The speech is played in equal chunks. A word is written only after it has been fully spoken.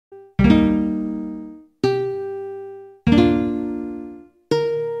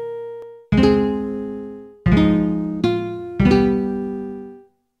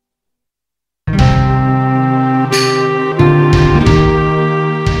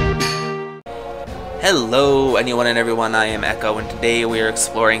Hello anyone and everyone, I am Echo, and today we are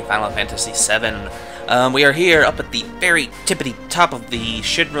exploring Final Fantasy VII. We are here up at the very tippity top of the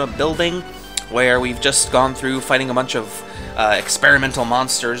Shinra building, where we've just gone through fighting a bunch of experimental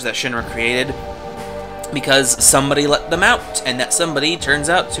monsters that Shinra created, because somebody let them out, and that somebody turns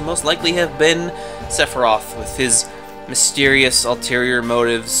out to most likely have been Sephiroth, with his mysterious ulterior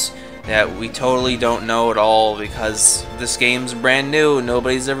motives that we totally don't know at all, because this game's brand new,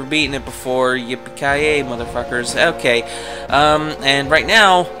 nobody's ever beaten it before, yippee-ki-yay, motherfuckers. Okay, and right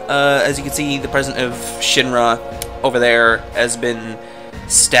now, as you can see, the president of Shinra over there has been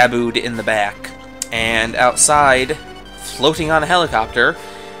stabbed in the back, and outside, floating on a helicopter,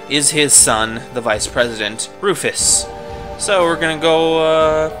 is his son, the vice president, Rufus. So we're gonna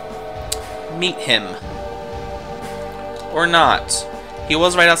go, meet him. Or not. He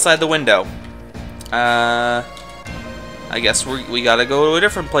was right outside the window. I guess we gotta go to a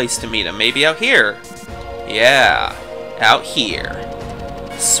different place to meet him. Maybe out here. Yeah, out here.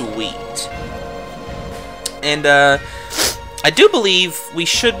 Sweet. And, I do believe we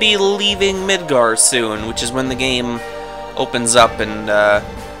should be leaving Midgar soon, which is when the game opens up and,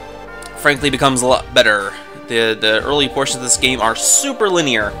 frankly becomes a lot better. The early portions of this game are super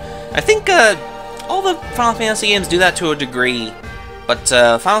linear. I think, all the Final Fantasy games do that to a degree. But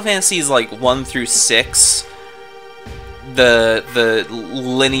Final Fantasy's like 1 through 6, the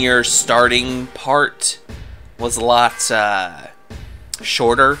linear starting part was a lot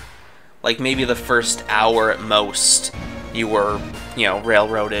shorter. Like maybe the first hour at most, you were, you know,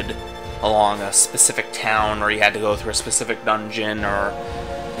 railroaded along a specific town, or you had to go through a specific dungeon, or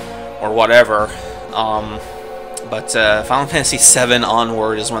whatever. But Final Fantasy VII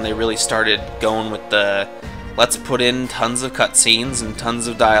onward is when they really started going with the let's put in tons of cutscenes and tons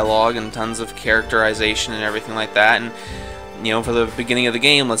of dialogue and tons of characterization and everything like that. And, you know, for the beginning of the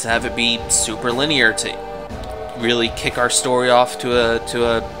game, let's have it be super linear to really kick our story off to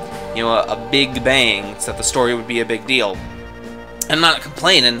a big bang, so that the story would be a big deal. I'm not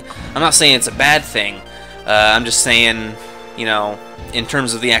complaining. I'm not saying it's a bad thing. I'm just saying, you know, in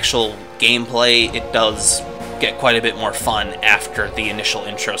terms of the actual gameplay, it does get quite a bit more fun after the initial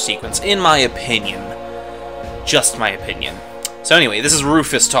intro sequence, in my opinion. Just my opinion. So anyway, this is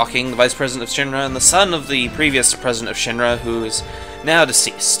Rufus talking, the Vice President of Shinra, and the son of the previous President of Shinra, who is now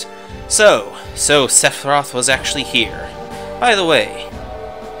deceased. So Sephiroth was actually here. By the way,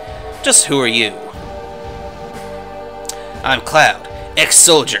 just who are you? I'm Cloud,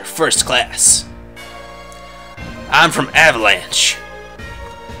 ex-soldier, first class. I'm from Avalanche.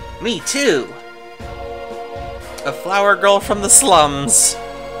 Me too. A flower girl from the slums.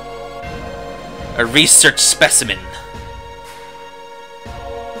 A research specimen.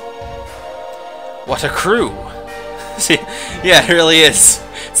 What a crew. Yeah, it really is.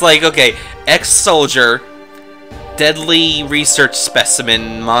 It's like, okay, ex-soldier, deadly research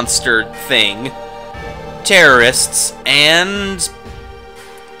specimen monster thing, terrorists, and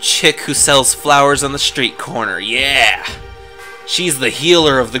chick who sells flowers on the street corner. Yeah! She's the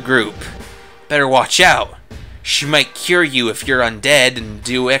healer of the group. Better watch out. She might cure you if you're undead and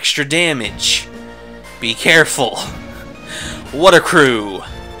do extra damage. Be careful. What a crew.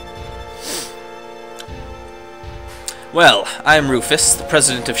 Well, I'm Rufus, the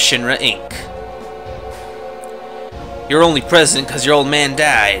president of Shinra, Inc. You're only president because your old man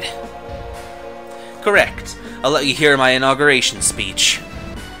died. Correct. I'll let you hear my inauguration speech.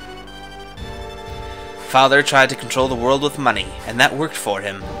 Father tried to control the world with money, and that worked for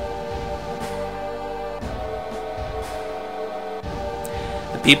him.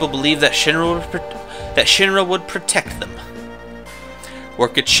 The people believed that Shinra would protect them.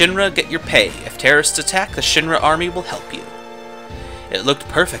 Work at Shinra, get your pay. If terrorists attack, the Shinra army will help you. It looked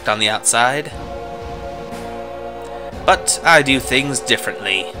perfect on the outside. But I do things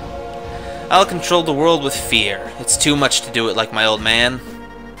differently. I'll control the world with fear. It's too much to do it like my old man.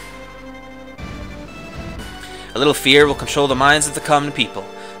 A little fear will control the minds of the common people.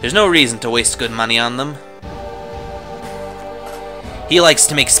 There's no reason to waste good money on them. He likes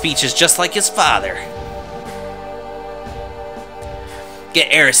to make speeches just like his father.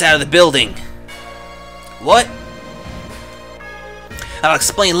 Get Eris out of the building. What? I'll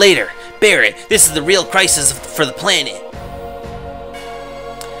explain later. Barret, this is the real crisis for the planet.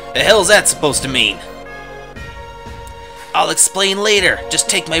 The hell's that supposed to mean? I'll explain later. Just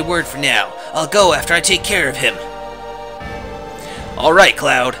take my word for now. I'll go after I take care of him. Alright,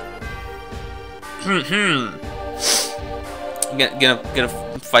 Cloud. Gonna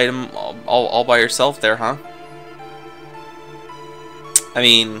fight him all by yourself there, huh? I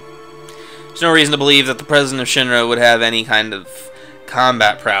mean, there's no reason to believe that the president of Shinra would have any kind of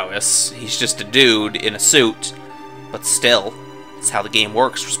combat prowess. He's just a dude in a suit. But still, that's how the game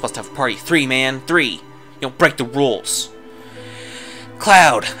works. We're supposed to have a party. 3, man. 3. You don't break the rules.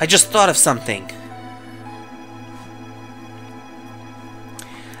 Cloud, I just thought of something.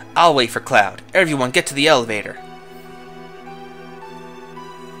 I'll wait for Cloud. Everyone get to the elevator.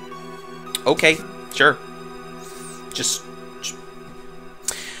 Okay, sure. It's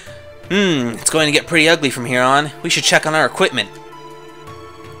going to get pretty ugly from here on. We should check on our equipment.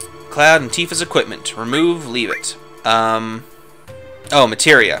 Cloud and Tifa's equipment. Remove, leave it. Oh,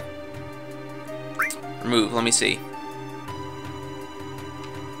 materia. Remove, let me see.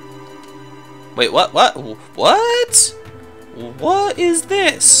 Wait, what? What? What is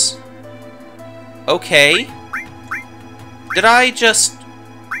this? Okay. Did I just...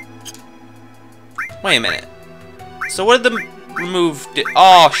 Wait a minute. So what did the remove do?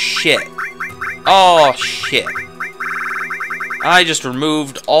 Oh, shit. Oh, shit. I just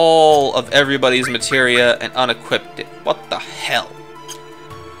removed all of everybody's materia and unequipped it. What the hell?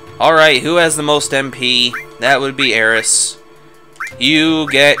 Alright, who has the most MP? That would be Eris. You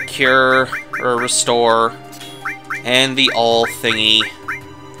get Cure, or Restore, and the All thingy.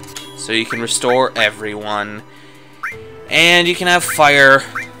 So you can restore everyone. And you can have Fire.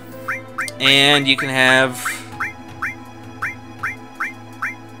 And you can have...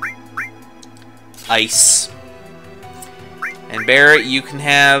 Ice. And Barret, you can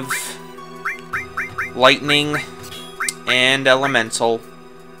have Lightning and Elemental.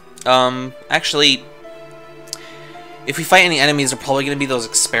 Actually, if we fight any enemies, they're probably going to be those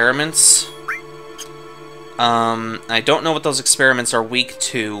experiments. I don't know what those experiments are weak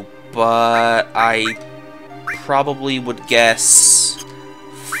to, but I probably would guess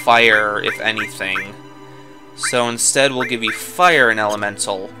Fire, if anything. So instead, we'll give you Fire and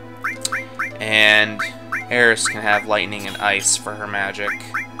Elemental. And Eris can have Lightning and Ice for her magic.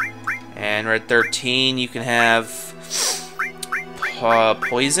 And Red 13, you can have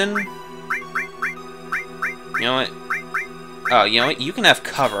Poison. You know what? Oh, you know what? You can have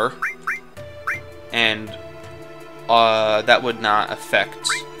Cover. And that would not affect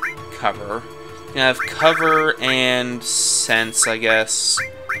Cover. You can have Cover and Sense, I guess.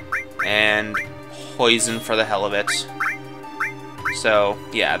 And Poison for the hell of it. So,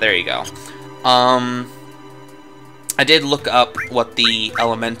 yeah, there you go. I did look up what the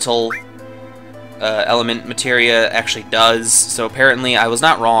elemental element materia actually does, so apparently I was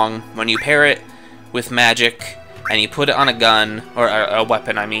not wrong. When you pair it with magic and you put it on a gun, or a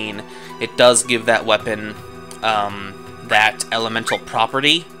weapon, I mean, it does give that weapon that elemental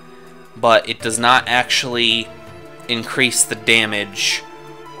property, but it does not actually increase the damage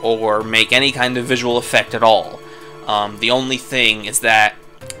or make any kind of visual effect at all. The only thing is that,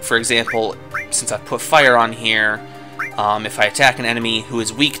 for example, since I put Fire on here, if I attack an enemy who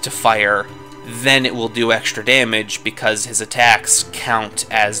is weak to Fire, then it will do extra damage because his attacks count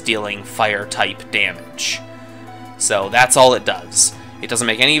as dealing Fire-type damage. So that's all it does. It doesn't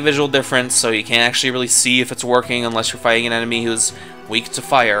make any visual difference, so you can't actually really see if it's working unless you're fighting an enemy who's weak to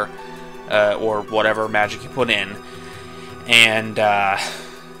Fire, or whatever magic you put in. And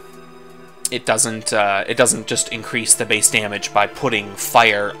it doesn't just increase the base damage by putting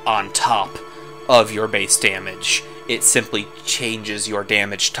Fire on top of your base damage. It simply changes your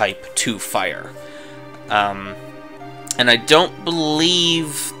damage type to Fire. And I don't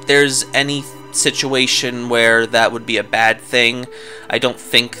believe there's any situation where that would be a bad thing. I don't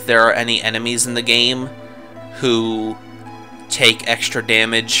think there are any enemies in the game who take extra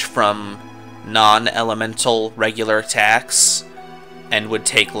damage from non-elemental regular attacks and would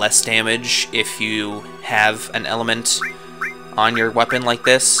take less damage if you have an element on your weapon like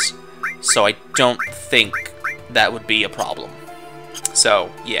this. So I don't think that would be a problem.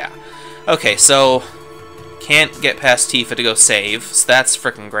 So, yeah. Okay, so can't get past Tifa to go save, so that's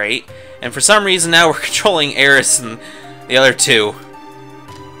freaking great. And for some reason now we're controlling Eris and the other two.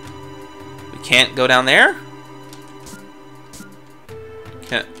 We can't go down there?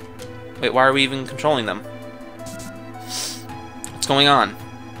 Can't... Wait, why are we even controlling them? What's going on?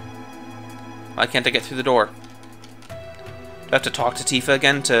 Why can't I get through the door? Do I have to talk to Tifa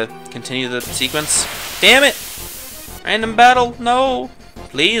again to continue the sequence? Damn it! Random battle? No!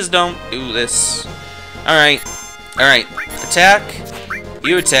 Please don't do this. Alright. Alright. Attack.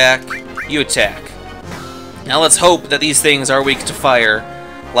 You attack. You attack. Now let's hope that these things are weak to Fire,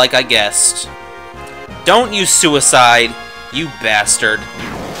 like I guessed. Don't use suicide, you bastard.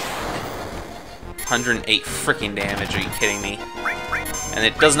 108 freaking damage, are you kidding me? And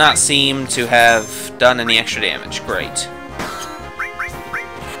it does not seem to have done any extra damage. Great.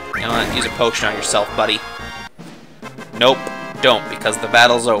 You know what? Use a potion on yourself, buddy. Nope. Don't, because the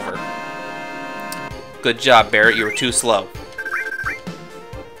battle's over. Good job, Barret. You were too slow.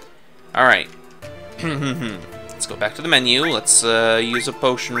 Alright. Let's go back to the menu. Let's use a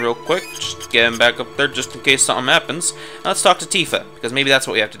potion real quick. Just get him back up there just in case something happens. Now let's talk to Tifa, because maybe that's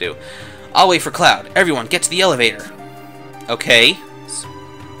what we have to do. I'll wait for Cloud. Everyone, get to the elevator. Okay. So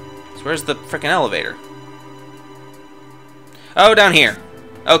where's the frickin' elevator? Oh, down here.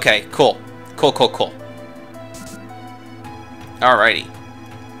 Okay, cool. Cool. Alrighty.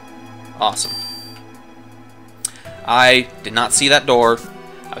 Awesome. I did not see that door.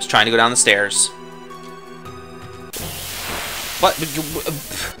 I was trying to go down the stairs. What?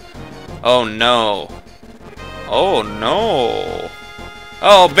 Oh no. Oh no.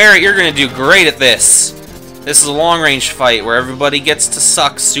 Oh, Barret, you're gonna do great at this. This is a long-range fight where everybody gets to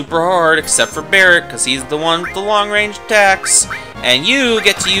suck super hard except for Barret, because he's the one with the long-range attacks. And you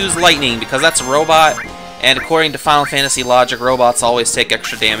get to use lightning, because that's a robot. And according to Final Fantasy logic, robots always take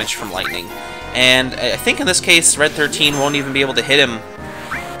extra damage from lightning. And I think in this case, Red 13 won't even be able to hit him,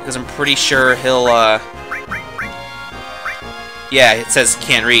 because I'm pretty sure he'll, yeah, it says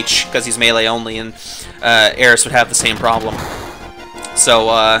can't reach, because he's melee only, and Aeris would have the same problem.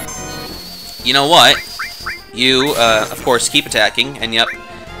 So, you know what? You, of course, keep attacking, and yep,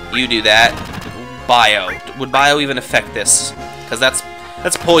 you do that. Bio. Would Bio even affect this? Because that's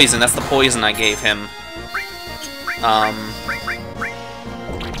poison. That's the poison I gave him.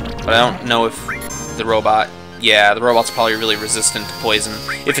 But I don't know if the robot... Yeah, the robot's probably really resistant to poison,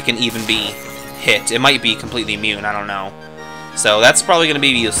 if it can even be hit. It might be completely immune, I don't know. So that's probably going to be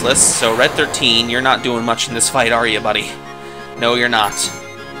useless. So Red 13, you're not doing much in this fight, are you, buddy? No, you're not.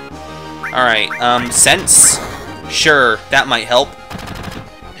 Alright, Sense? Sure, that might help.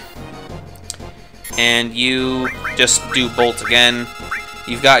 And you just do Bolt again.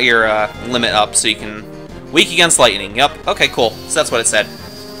 You've got your limit up, so you can... Weak against lightning, yep. Okay, cool. So that's what it said.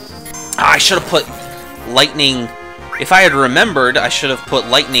 Ah, I should have put lightning... If I had remembered, I should have put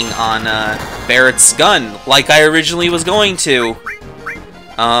lightning on Barret's gun, like I originally was going to. You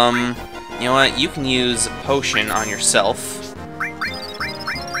know what? You can use a potion on yourself.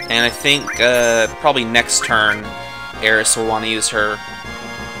 And I think probably next turn, Aeris will want to use her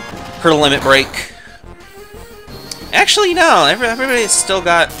limit break. Actually, no. Everybody's still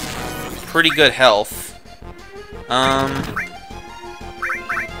got pretty good health.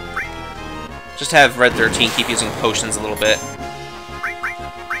 Just have Red 13 keep using potions a little bit.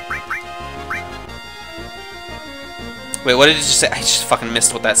 Wait, what did it just say? I just fucking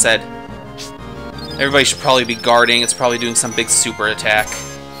missed what that said. Everybody should probably be guarding. It's probably doing some big super attack.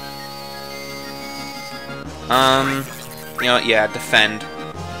 You know what? Yeah, defend.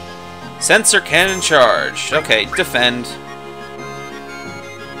 Sensor cannon charge. Okay, defend.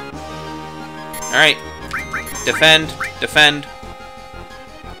 Alright. Defend. Defend.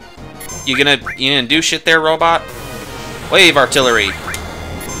 You gonna do shit there, robot? Wave artillery.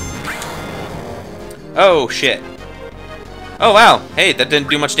 Oh, shit. Oh, wow. Hey, that didn't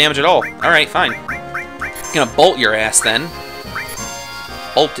do much damage at all. Alright, fine. Gonna bolt your ass, then.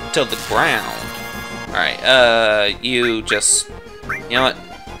 Bolt it to the ground. Alright, you just... You know what?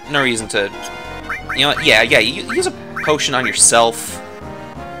 No reason to... You know what? Yeah, you use a potion on yourself.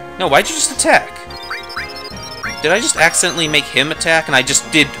 No, why'd you just attack? Did I just accidentally make him attack? And I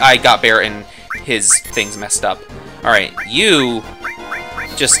got Barret and his things messed up. Alright, you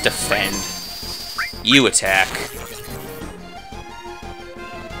just defend. You attack.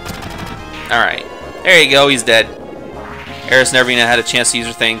 Alright. There you go, he's dead. Aeris never even had a chance to use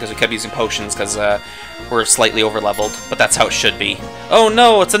her thing because we kept using potions because we're slightly over-leveled. But that's how it should be. Oh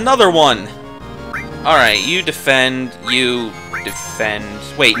no, it's another one! Alright, you defend, you defend...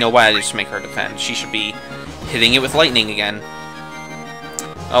 Wait, no, why did I just make her defend? She should be hitting it with lightning again.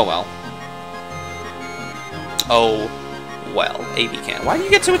 Oh well. Oh well, AB can't. Why do you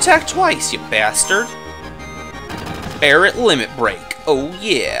get to attack twice, you bastard? Barret limit break. Oh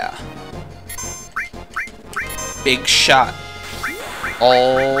yeah. Big shot.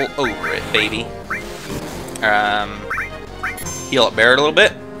 All over it, baby. Heal up Barret a little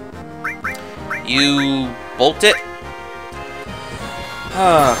bit. You bolt it.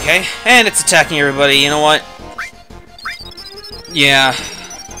 Okay, and it's attacking everybody. You know what? Yeah,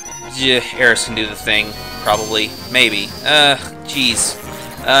 Aeris can do the thing, probably, maybe. Jeez,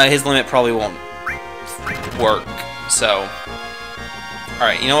 his limit probably won't work. So, all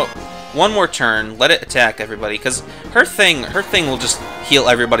right, you know what? One more turn, let it attack everybody, because her thing will just heal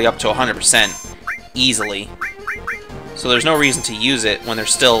everybody up to 100% easily. So there's no reason to use it when they're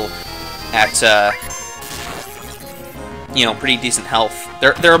still at, you know, pretty decent health.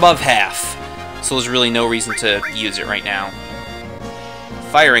 They're above half, so there's really no reason to use it right now.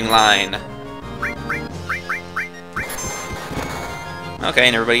 Firing line. Okay,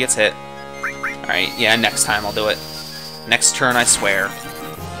 and everybody gets hit. Alright, yeah, next time I'll do it. Next turn, I swear.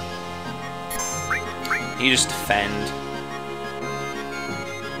 You just defend.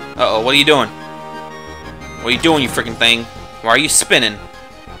 Uh-oh, what are you doing? What are you doing, you freaking thing? Why are you spinning?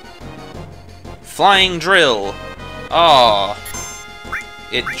 Flying drill. Oh.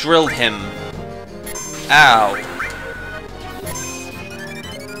 It drilled him. Ow.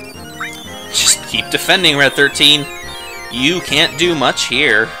 Just keep defending, Red 13. You can't do much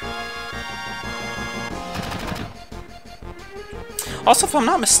here. Also, if I'm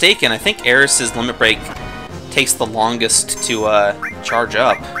not mistaken, I think Eris's Limit Break takes the longest to charge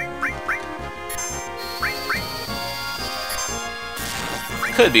up.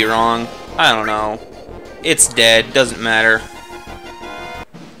 Could be wrong. I don't know. It's dead. Doesn't matter.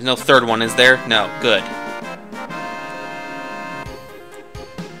 There's no third one, is there? No. Good.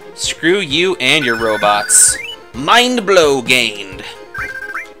 Screw you and your robots. Mind blow gained.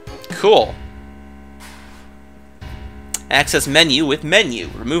 Cool. Access menu with menu.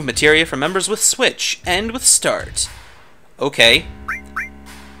 Remove materia from members with switch. End with start. Okay.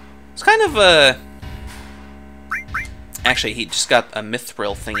 It's kind of a... Actually, he just got a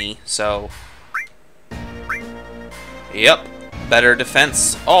mithril thingy, so... Yep. Better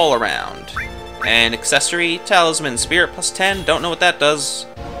defense all around. And accessory, talisman, spirit plus 10. Don't know what that does.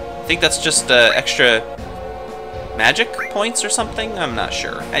 I think that's just extra magic points or something? I'm not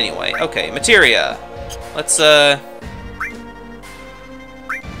sure. Anyway, okay, materia. Let's,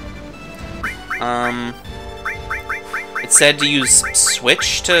 It said to use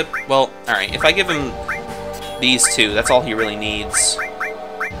switch to... Well, alright, if I give him these two, that's all he really needs.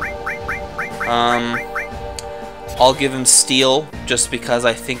 I'll give him steel, just because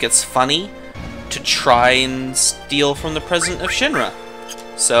I think it's funny to try and steal from the president of Shinra.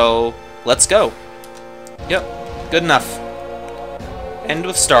 So, let's go. Yep, good enough. End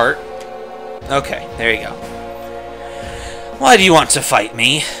with start. Okay, there you go. Why do you want to fight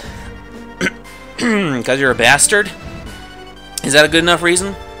me? Because you're a bastard? Is that a good enough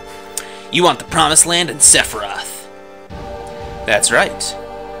reason? You want the Promised Land and Sephiroth. That's right.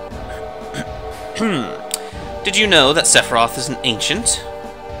 Did you know that Sephiroth is an ancient?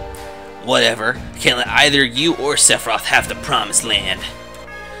 Whatever. Can't let either you or Sephiroth have the Promised Land.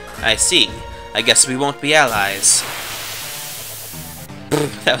 I see. I guess we won't be allies.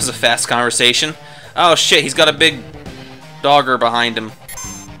 That was a fast conversation. Oh shit, he's got a big dogger behind him.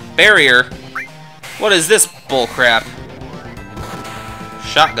 Barrier? What is this bullcrap?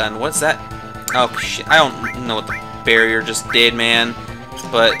 Shotgun, what's that? Oh shit, I don't know what the barrier just did, man.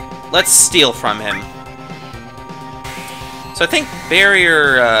 But let's steal from him. So I think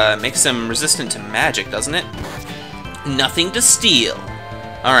barrier makes him resistant to magic, doesn't it? Nothing to steal.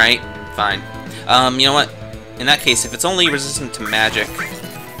 Alright, fine. You know what? In that case, if it's only resistant to magic,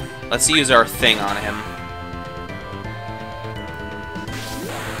 let's use our thing on him.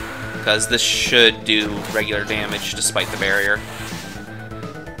 Because this should do regular damage despite the barrier.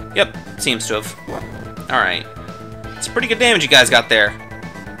 Yep, seems to have. Alright. It's pretty good damage you guys got there.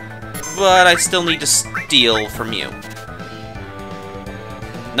 But I still need to steal from you.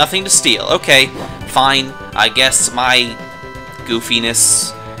 Nothing to steal. Okay, fine. I guess my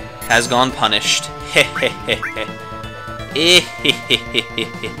goofiness has gone punished.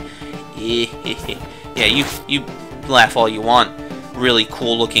 Yeah, you laugh all you want. Really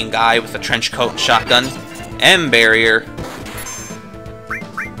cool looking guy with a trench coat and shotgun. M barrier.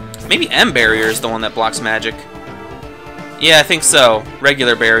 Maybe M barrier is the one that blocks magic. Yeah, I think so.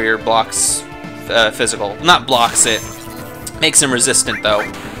 Regular barrier blocks physical. Not blocks it. Makes him resistant though.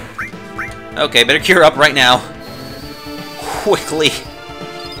 Okay, better cure up right now. Quickly.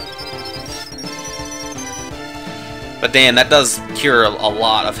 But damn, that does cure a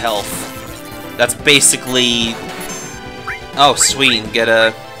lot of health. That's basically... Oh, sweet. Get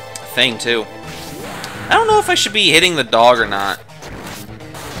a thing, too. I don't know if I should be hitting the dog or not.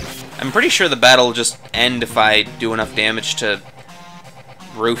 I'm pretty sure the battle will just end if I do enough damage to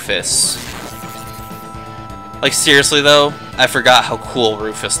Rufus. Like, seriously, though, I forgot how cool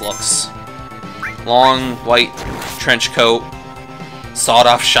Rufus looks. Long, white trench coat,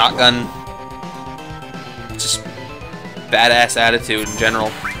 sawed-off shotgun. Just badass attitude in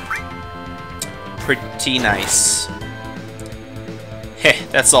general. Pretty nice. Heh,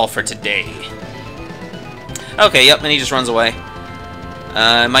 that's all for today. Okay, yep, and he just runs away.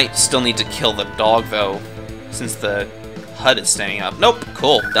 I might still need to kill the dog, though, since the HUD is standing up. Nope,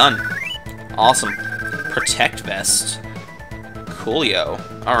 cool, done. Awesome. Protect vest. Coolio.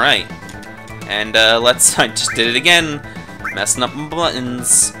 Alright. And, let's... I just did it again. Messing up my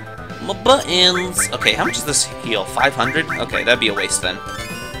buttons. My buttons! Okay, how much does this heal? 500? Okay, that'd be a waste then.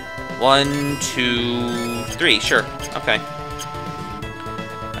 1, 2, 3, sure. Okay.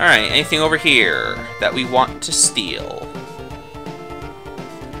 Alright, anything over here that we want to steal?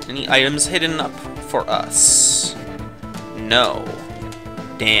 Any items hidden up for us? No.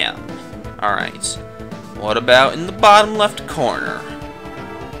 Damn. Alright. What about in the bottom left corner?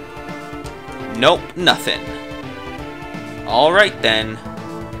 Nope, nothing. Alright then.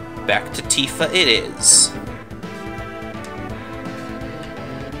 Back to Tifa it is.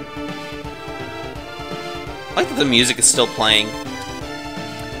 I like that the music is still playing.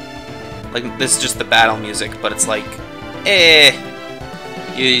 Like, this is just the battle music, but it's like,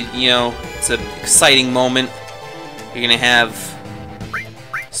 you know, it's an exciting moment. You're gonna have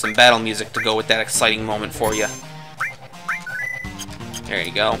some battle music to go with that exciting moment for you. There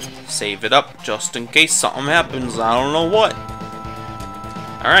you go. Save it up just in case something happens. I don't know what.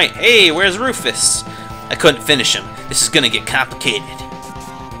 Alright, hey, where's Rufus? I couldn't finish him. This is gonna get complicated.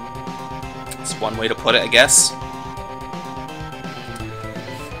 That's one way to put it, I guess.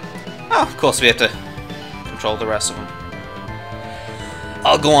 Oh, of course we have to control the rest of them.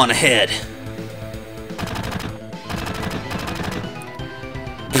 I'll go on ahead.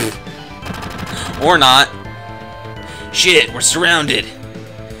 Or not. Shit, we're surrounded.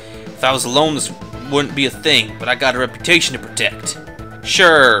 If I was alone, this wouldn't be a thing, but I got a reputation to protect.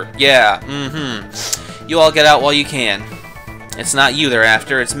 Sure, yeah, You all get out while you can. It's not you they're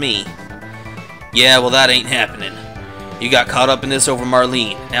after, it's me. Yeah, well that ain't happening. You got caught up in this over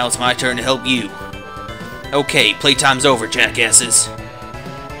Marlene. Now it's my turn to help you. Okay, playtime's over, jackasses.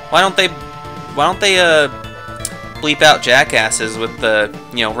 Why don't they bleep out jackasses with the,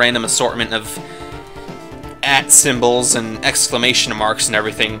 you know, random assortment of at symbols and exclamation marks and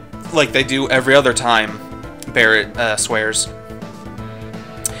everything, like they do every other time Barrett swears.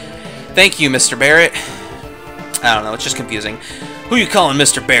 Thank you, Mr. Barrett. I don't know, it's just confusing. Who you calling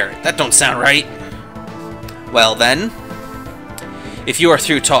Mr. Barrett? That don't sound right. Well then, if you are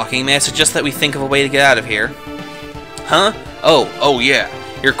through talking, may I suggest that we think of a way to get out of here? Huh? Oh yeah.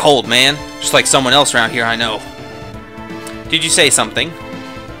 You're cold, man. Just like someone else around here I know. Did you say something?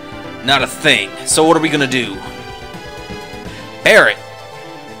 Not a thing. So what are we gonna do? Barrett!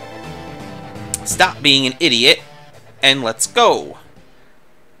 Stop being an idiot, and let's go.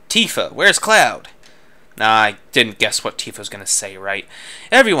 Tifa, where's Cloud? Nah, I didn't guess what Tifa was gonna say, right?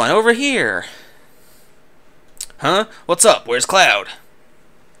 Everyone, over here! Huh? What's up? Where's Cloud?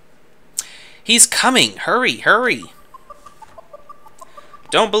 He's coming! Hurry, hurry!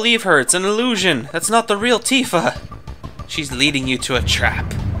 Don't believe her, it's an illusion! That's not the real Tifa! She's leading you to a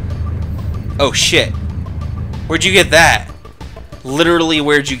trap. Oh shit. Where'd you get that? Literally,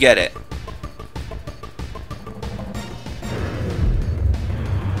 where'd you get it?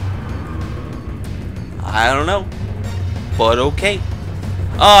 I don't know. But okay.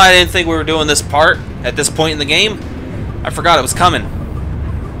 Oh, I didn't think we were doing this part at this point in the game. I forgot it was coming.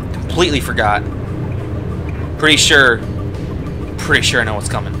 Completely forgot. Pretty sure I know what's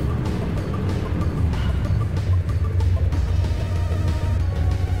coming.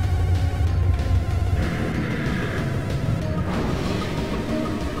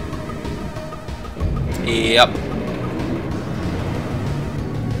 Yep.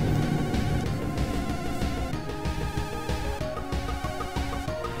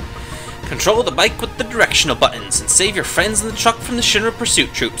 Control the bike with the directional buttons and save your friends in the truck from the Shinra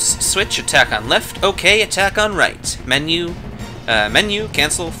pursuit troops. Switch, attack on left, OK, attack on right. Menu,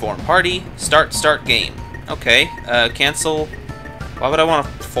 cancel, form party, start game. Okay, cancel. Why would I want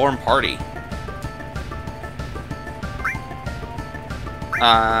to form party?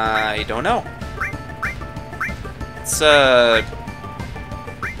 I don't know. Let's go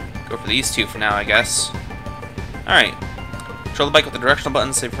for these two for now, I guess. Alright. Control the bike with the directional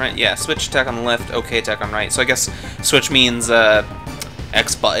buttons, save right. Yeah, switch, attack on the left, OK, attack on right. So I guess switch means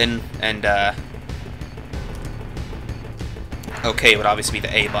X button, and OK would obviously be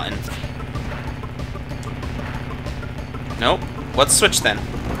the A button. Nope. What's switch then?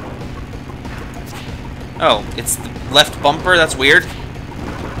 Oh, it's the left bumper? That's weird.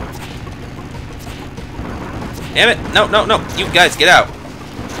 Damn it! No, no, no! You guys, get out!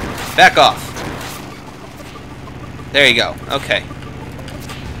 Back off. There you go. Okay.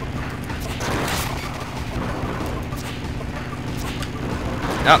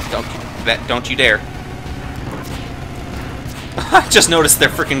 No, don't you dare. I just noticed their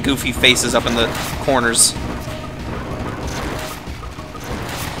freaking goofy faces up in the corners.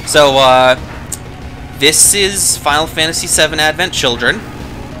 So, this is Final Fantasy VII Advent Children,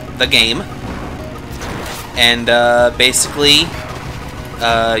 the game. And basically,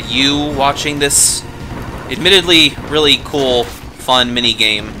 you watching this admittedly really cool, fun mini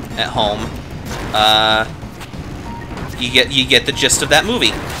game at home, you get the gist of that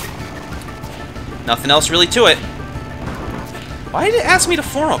movie. Nothing else really to it. Why did it ask me to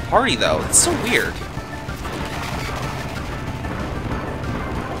form a party though? It's so weird.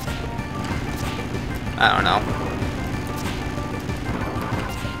 I don't know.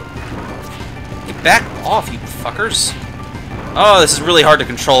 Get back off, you fuckers. Oh, this is really hard to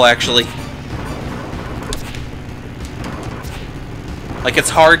control, actually. Like, it's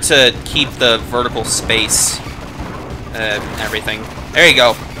hard to keep the vertical space. Everything. There you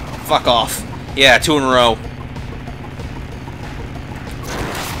go. Fuck off. Yeah, 2 in a row.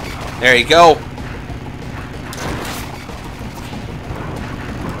 There you go.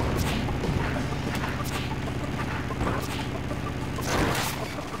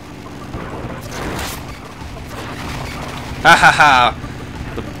 Ha ha ha!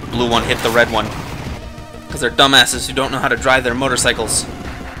 The blue one hit the red one. Because they're dumbasses who don't know how to drive their motorcycles.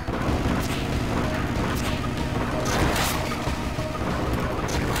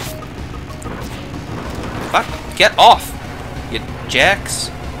 Fuck! Get off! You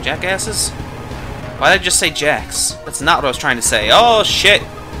jackasses? Why did I just say jacks? That's not what I was trying to say. Oh shit!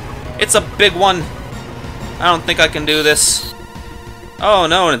 It's a big one! I don't think I can do this. Oh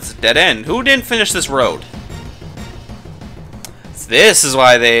no, and it's a dead end. Who didn't finish this road? This is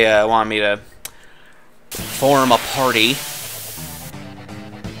why they want me to form a party.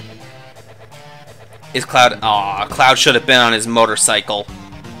 Is Cloud... Aw, Cloud should have been on his motorcycle.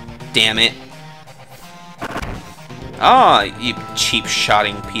 Damn it. Aw, you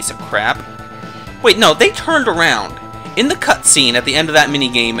cheap-shotting piece of crap. Wait, no, they turned around. In the cutscene at the end of that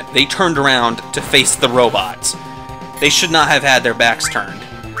minigame, they turned around to face the robots. They should not have had their backs turned.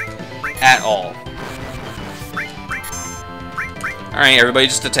 At all. Alright, everybody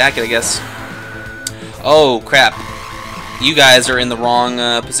just attack it, I guess. Oh, crap. You guys are in the wrong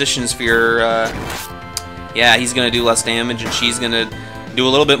positions for your... Yeah, he's gonna do less damage, and she's gonna do a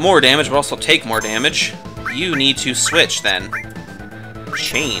little bit more damage, but also take more damage. You need to switch, then.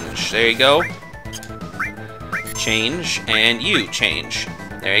 Change. There you go. Change, and you change.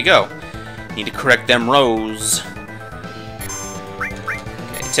 There you go. Need to correct them rows.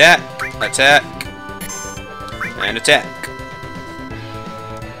 Okay, attack, attack, and attack.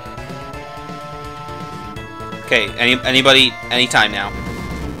 Okay, anybody, anytime now.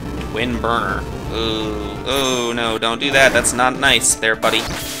 Twin burner. Ooh, oh no, don't do that. That's not nice there, buddy.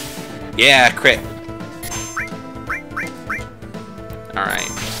 Yeah, crit. Alright.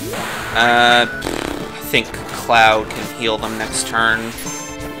 I think Cloud can heal them next turn.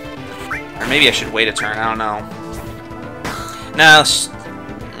 Or maybe I should wait a turn, I don't know. Nah,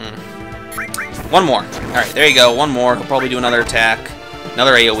 one more. Alright, there you go, one more. He'll probably do another attack.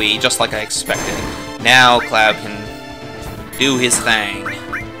 Another AoE, just like I expected. Now Cloud can do his thing.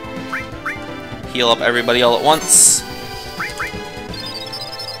 Heal up everybody all at once.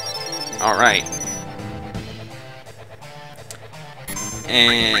 Alright.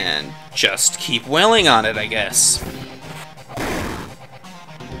 And just keep wailing on it, I guess.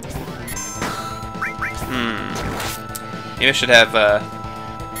 Maybe I should have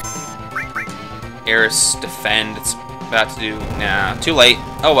Eris defend. It's about to do... Nah, too late.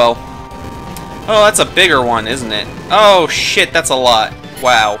 Oh well. Oh, that's a bigger one, isn't it? Oh, shit, that's a lot.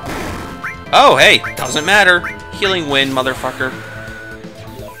 Wow. Oh, hey, doesn't matter. Healing win, motherfucker.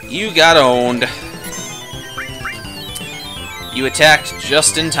 You got owned. You attacked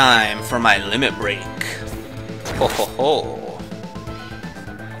just in time for my limit break. Ho ho ho.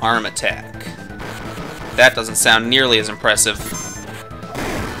 Arm attack. That doesn't sound nearly as impressive.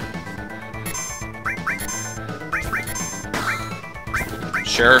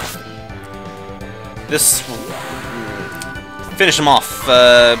 Sure. This... Finish him off.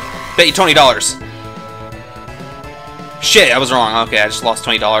 Bet you $20. Shit, I was wrong. Okay, I just lost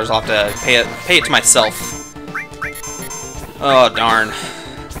 $20. I'll have to pay it to myself. Oh, darn.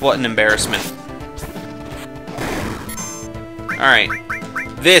 What an embarrassment. Alright.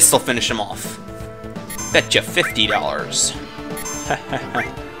 This'll finish him off. Bet you $50.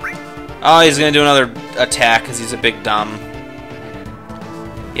 Oh, he's gonna do another attack because he's a big dumb.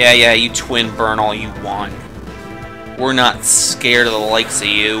 Yeah, you twin burn all you want. We're not scared of the likes of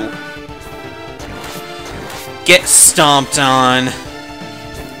you. Get stomped on.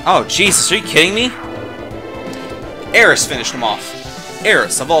 Oh, Jesus, are you kidding me? Eris finished him off.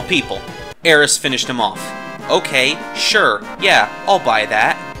 Eris, of all people. Eris finished him off. Okay, sure, yeah, I'll buy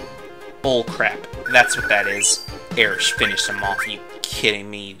that. Bull crap. That's what that is. Eris finished him off. Are you kidding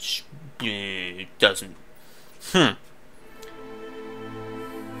me? Doesn't.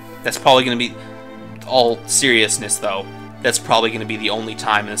 That's probably going to be, all seriousness though, that's probably going to be the only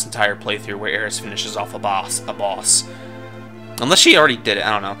time in this entire playthrough where Eris finishes off a boss. Unless she already did it, I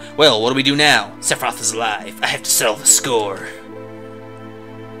don't know. Well, what do we do now? Sephiroth is alive. I have to settle the score.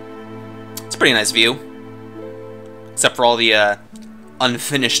 It's a pretty nice view. Except for all the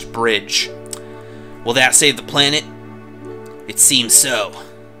unfinished bridge. Will that save the planet? It seems so.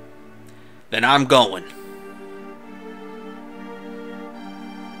 Then I'm going.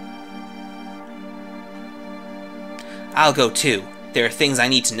 I'll go too. There are things I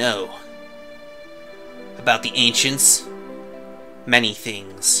need to know. About the ancients. Many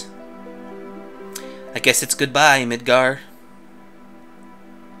things. I guess it's goodbye, Midgar.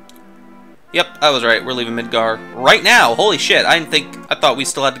 Yep, I was right. We're leaving Midgar right now. Holy shit! I thought we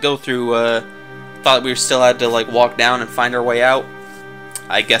still had to go through. Thought we still had to like walk down and find our way out.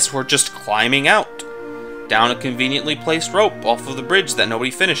 I guess we're just climbing out down a conveniently placed rope off of the bridge that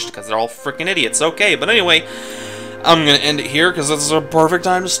nobody finished because they're all freaking idiots. Okay, but anyway, I'm gonna end it here because this is a perfect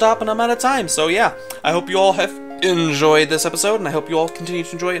time to stop, and I'm out of time. So yeah, I hope you all have enjoyed this episode, and I hope you all continue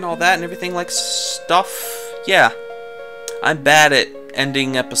to enjoy it and all that and everything like stuff. Yeah, I'm bad at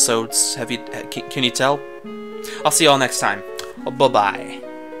ending episodes. Can you tell? I'll see you all next time. Bye bye.